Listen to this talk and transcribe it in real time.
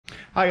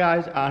Hi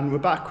guys, and we're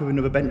back with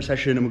another bench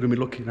session, and we're going to be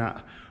looking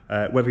at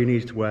whether you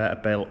need to wear a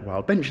belt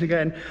while benching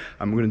again.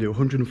 And we're going to do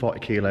 140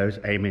 kilos,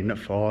 aiming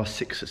for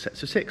 6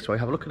 sets of 6. So I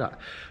have a look at that.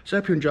 So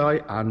hope you enjoy,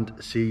 and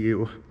see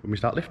you when we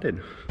start lifting.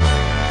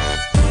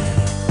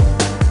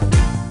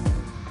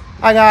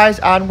 Hi guys,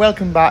 and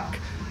welcome back.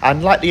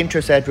 And like the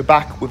intro said, we're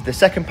back with the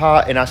second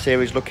part in our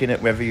series looking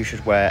at whether you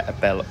should wear a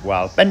belt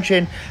while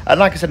benching. And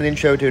like I said in the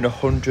intro, doing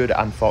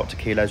 140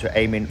 kilos, we're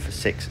aiming for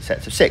 6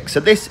 sets of 6. So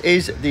this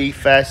is the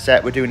first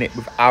set. We're doing it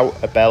without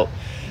a belt,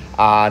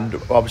 and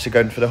obviously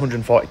going for the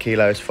 140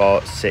 kilos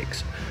for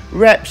 6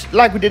 reps.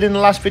 Like we did in the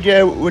last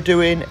video, we're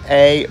doing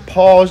a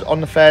pause on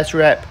the first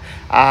rep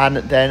and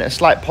then a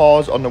slight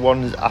pause on the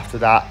ones after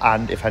that,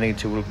 and if I need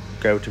to, we'll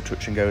go to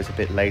touch and goes a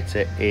bit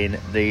later in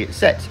the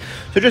sets.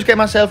 So just get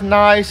myself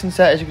nice and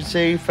set. As you can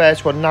see,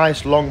 first one,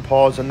 nice long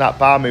pause, and that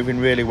bar moving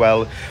really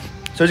well.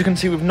 So as you can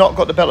see, we've not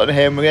got the belt on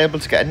here, and we're able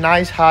to get a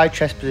nice high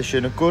chest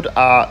position, a good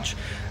arch,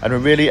 and we're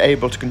really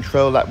able to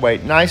control that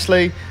weight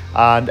nicely,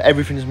 and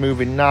everything's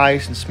moving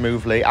nice and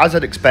smoothly, as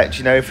I'd expect.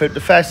 You know, if the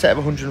first set of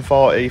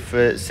 140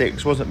 for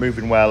 6 wasn't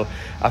moving well,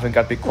 I think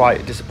I'd be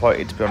quite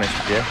disappointed, to be honest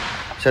with you.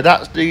 So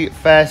that's the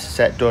first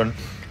set done.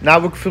 Now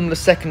we're from the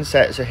second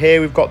set. So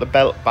here we've got the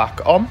belt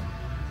back on,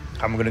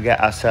 and we're going to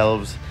get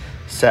ourselves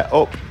set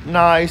up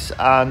nice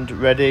and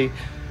ready.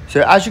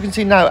 So as you can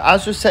see now,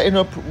 as we're setting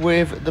up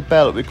with the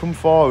belt, we come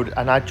forward,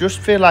 and I just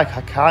feel like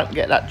I can't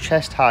get that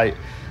chest height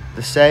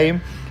the same.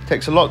 It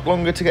takes a lot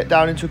longer to get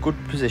down into a good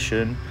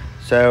position.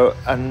 So,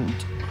 and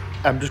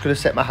I'm just going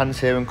to set my hands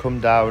here and come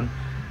down.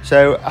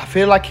 So I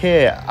feel like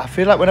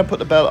when I put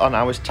the belt on,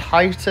 I was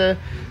tighter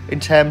in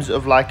terms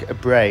of like a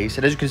brace.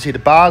 And as you can see, the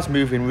bar's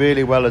moving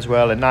really well as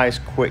well, a nice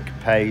quick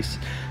pace.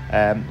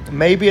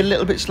 Maybe a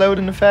little bit slower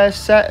than the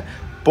first set,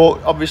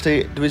 but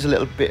obviously there is a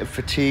little bit of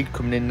fatigue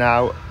coming in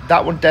now.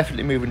 That one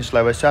definitely moving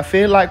slower. So I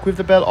feel like with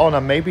the belt on,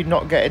 I'm maybe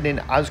not getting in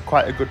as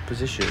quite a good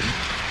position.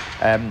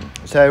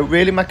 So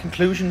really my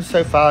conclusion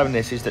so far in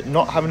this is that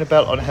not having a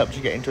belt on helps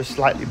you get into a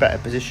slightly better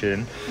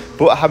position,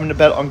 but having a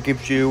belt on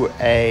gives you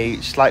a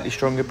slightly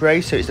stronger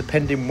brace. So it's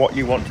depending what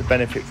you want to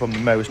benefit from the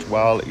most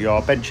while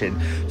you're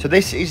benching. So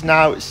this is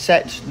now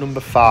set number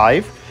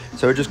 5.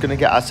 So we're just going to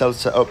get ourselves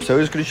set up. So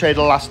we're just going to show you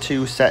the last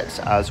 2 sets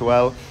as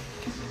well.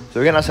 So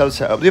we're getting ourselves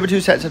set up. The other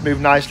 2 sets have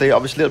moved nicely.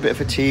 Obviously a little bit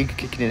of fatigue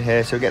kicking in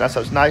here, so we're getting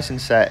ourselves nice and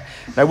set.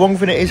 Now one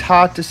thing that is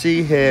hard to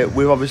see here,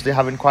 with obviously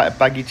having quite a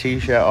baggy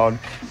t-shirt on,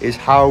 is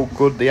how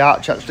good the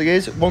arch actually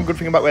is. One good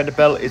thing about wearing the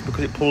belt is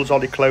because it pulls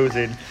all the clothes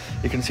in,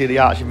 you can see the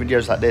arch in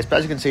videos like this. But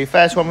as you can see,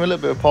 first one with a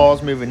little bit of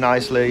pause, moving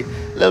nicely. A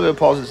little bit of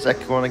pause in the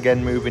second one,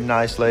 again moving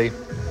nicely.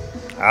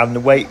 And the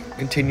weight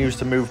continues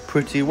to move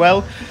pretty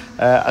well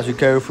as we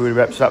go through the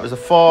reps. So that was the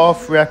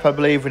 4th rep, I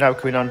believe. We're now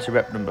coming on to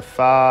rep number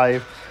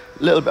 5.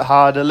 A little bit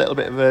harder, a little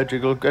bit of a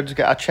jiggle. Going to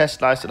get our chest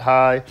nice and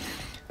high.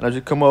 And as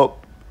we come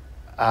up,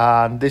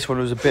 and this one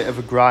was a bit of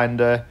a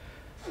grinder,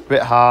 a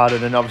bit hard,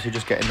 and then obviously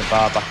just getting the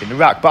bar back in the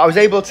rack. But I was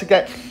able to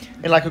get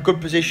in like a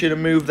good position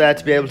and move there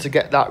to be able to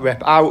get that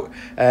rep out.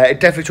 It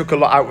definitely took a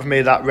lot out of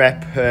me, that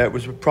rep. It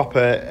was a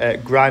proper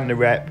grinder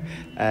rep.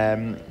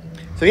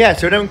 So yeah,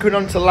 so then we're coming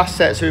on to the last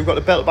set. So we've got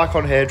the belt back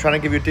on here, trying to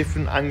give you a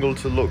different angle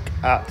to look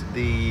at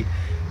the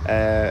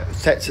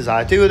sets as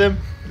I do them.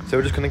 So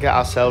we're just going to get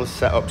ourselves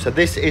set up. So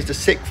this is the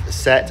 6th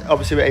set.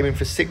 Obviously we're aiming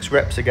for 6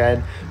 reps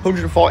again.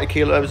 140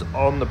 kilos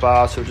on the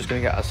bar. So we're just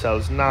going to get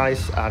ourselves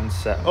nice and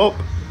set up.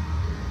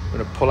 We're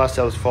going to pull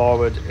ourselves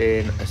forward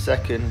in a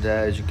second,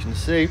 as you can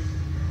see.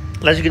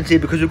 And as you can see,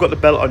 because we've got the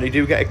belt on, you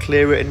do get a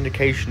clearer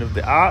indication of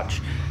the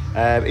arch.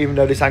 Even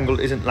though this angle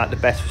isn't like the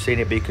best for seeing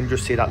it, but you can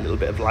just see that little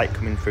bit of light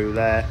coming through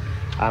there.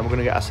 And we're going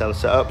to get ourselves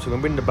set up. So we're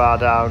going to bring the bar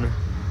down. We're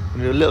going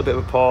to do a little bit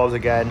of a pause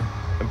again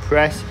and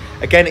press.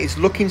 Again, it's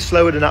looking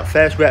slower than that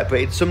first rep,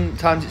 but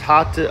sometimes it's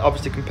hard to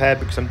obviously compare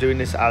because I'm doing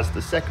this as the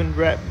 2nd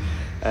rep.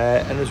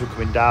 And as we're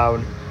coming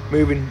down,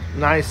 moving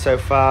nice so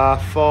far.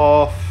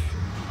 4th,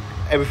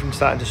 everything's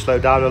starting to slow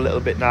down a little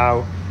bit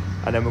now.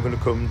 And then we're going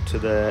to come to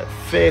the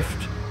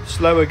 5th,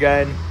 slow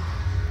again.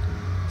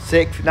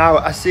 6th. Now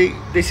I see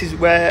this is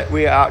where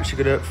we are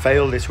actually going to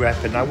fail this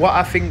rep. And now what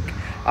I think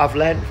I've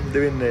learned from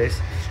doing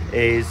this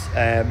is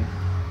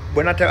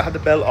when I don't have the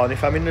belt on,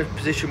 if I'm in a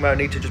position where I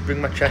need to just bring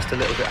my chest a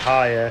little bit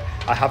higher,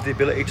 I have the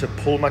ability to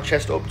pull my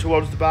chest up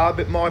towards the bar a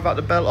bit more without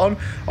the belt on,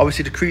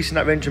 obviously decreasing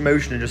that range of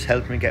motion and just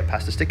helping me get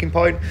past the sticking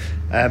point.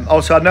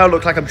 Also, I know I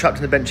look like I'm trapped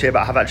in the bench here, but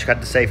I have actually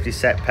had the safety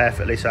set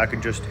perfectly, so I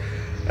can just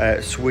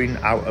swing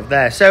out of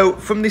there. So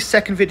from this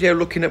second video,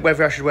 looking at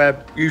whether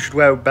you should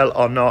wear a belt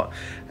or not,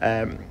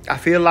 I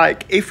feel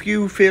like if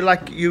you feel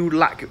like you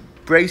lack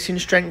bracing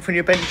strength when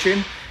you're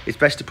benching, it's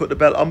best to put the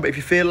belt on. But if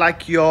you feel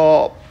like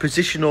your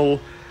positional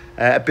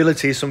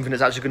ability is something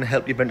that's actually going to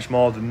help you bench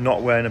more, than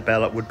not wearing a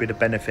belt, that would be the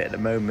benefit at the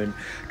moment.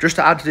 Just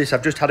to add to this,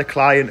 I've just had a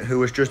client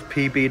who has just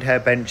PB'd her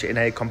bench in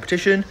a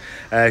competition.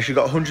 She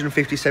got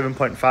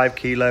 157.5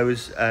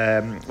 kilos,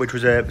 which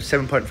was a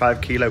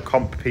 7.5 kilo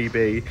comp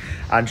PB,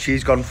 and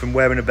she's gone from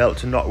wearing a belt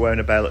to not wearing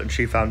a belt, and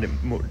she found it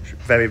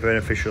very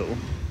beneficial.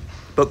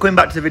 But coming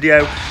back to the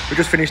video, we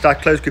just finished our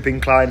close grip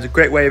inclines, a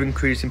great way of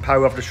increasing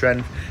power of the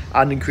strength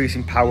and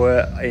increasing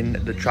power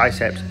in the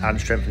triceps and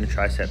strengthening the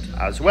triceps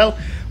as well.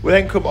 We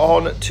then come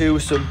on to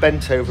some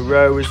bent over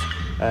rows.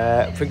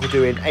 I think we're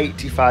doing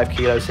 85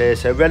 kilos here,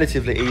 so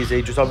relatively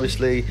easy. Just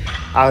obviously,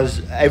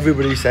 as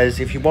everybody says,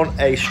 if you want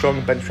a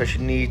strong bench press, you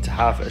need to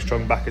have a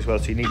strong back as well,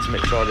 so you need to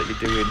make sure that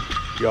you're doing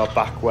your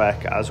back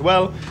work as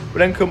well. We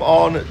then come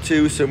on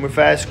to some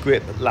reverse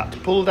grip lat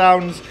pull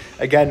downs.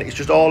 Again, it's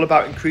just all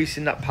about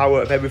increasing that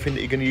power of everything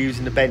that you're going to use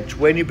in the bench.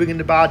 When you're bringing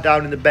the bar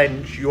down in the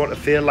bench, you want to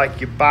feel like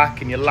your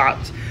back and your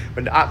lats,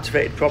 when they're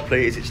activated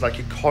properly, it's like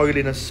you're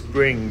coiling a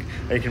spring,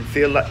 and you can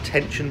feel that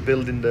tension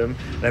building them.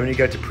 And then when you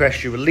go to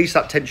press, you release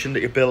that tension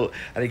that you built,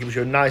 and it gives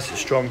you a nice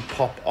strong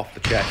pop off the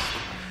chest.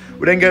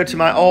 We then go to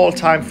my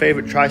all-time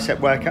favourite tricep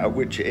workout,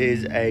 which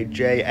is a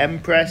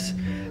JM press.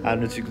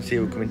 And as you can see,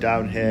 we're coming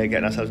down here,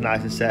 getting ourselves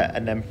nice and set,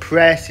 and then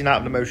pressing out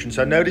of the motion.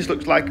 So I know this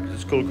looks like a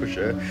skull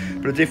crusher,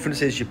 but the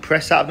difference is you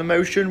press out of the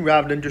motion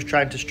rather than just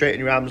trying to straighten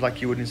your arms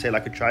like you would in, say,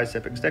 like a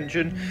tricep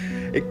extension.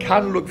 It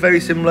can look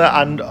very similar,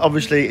 and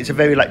obviously it's a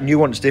very like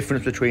nuanced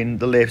difference between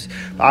the lifts.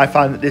 But I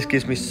find that this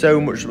gives me so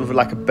much of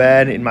like a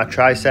burn in my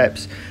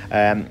triceps,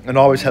 and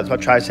always helps my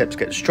triceps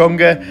get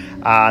stronger,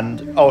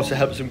 and also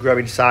helps them grow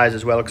in size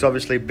as well, because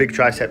obviously big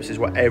triceps is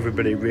what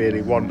everybody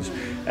really wants,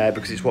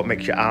 because it's what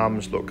makes your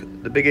arms look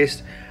the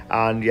biggest.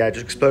 And yeah,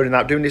 just exploding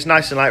that, doing this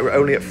nice and light. We're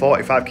only at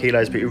 45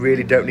 kilos, but you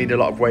really don't need a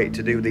lot of weight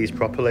to do these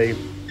properly.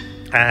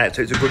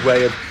 So it's a good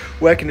way of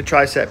working the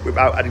tricep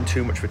without adding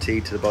too much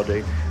fatigue to the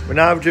body. We're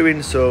now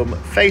doing some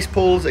face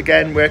pulls,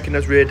 again working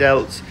those rear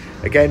delts,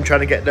 again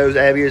trying to get those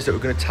areas that we're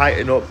going to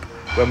tighten up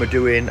when we're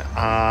doing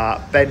our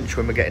bench,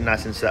 when we're getting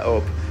nice and set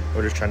up.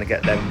 We're just trying to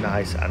get them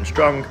nice and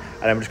strong.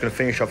 And then we're just going to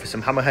finish off with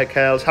some hammerhead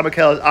curls. Hammer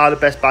curls are the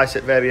best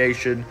bicep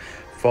variation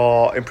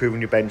for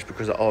improving your bench,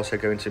 because they're also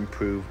going to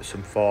improve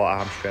some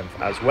forearm strength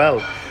as well.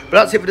 But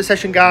that's it for the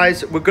session,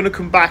 guys. We're going to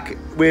come back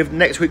with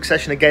next week's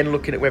session again,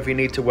 looking at whether you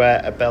need to wear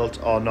a belt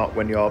or not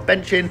when you're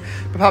benching.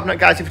 But apart from that,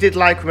 guys, if you did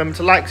like, remember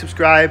to like,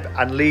 subscribe,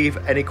 and leave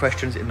any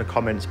questions in the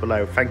comments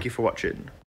below. Thank you for watching.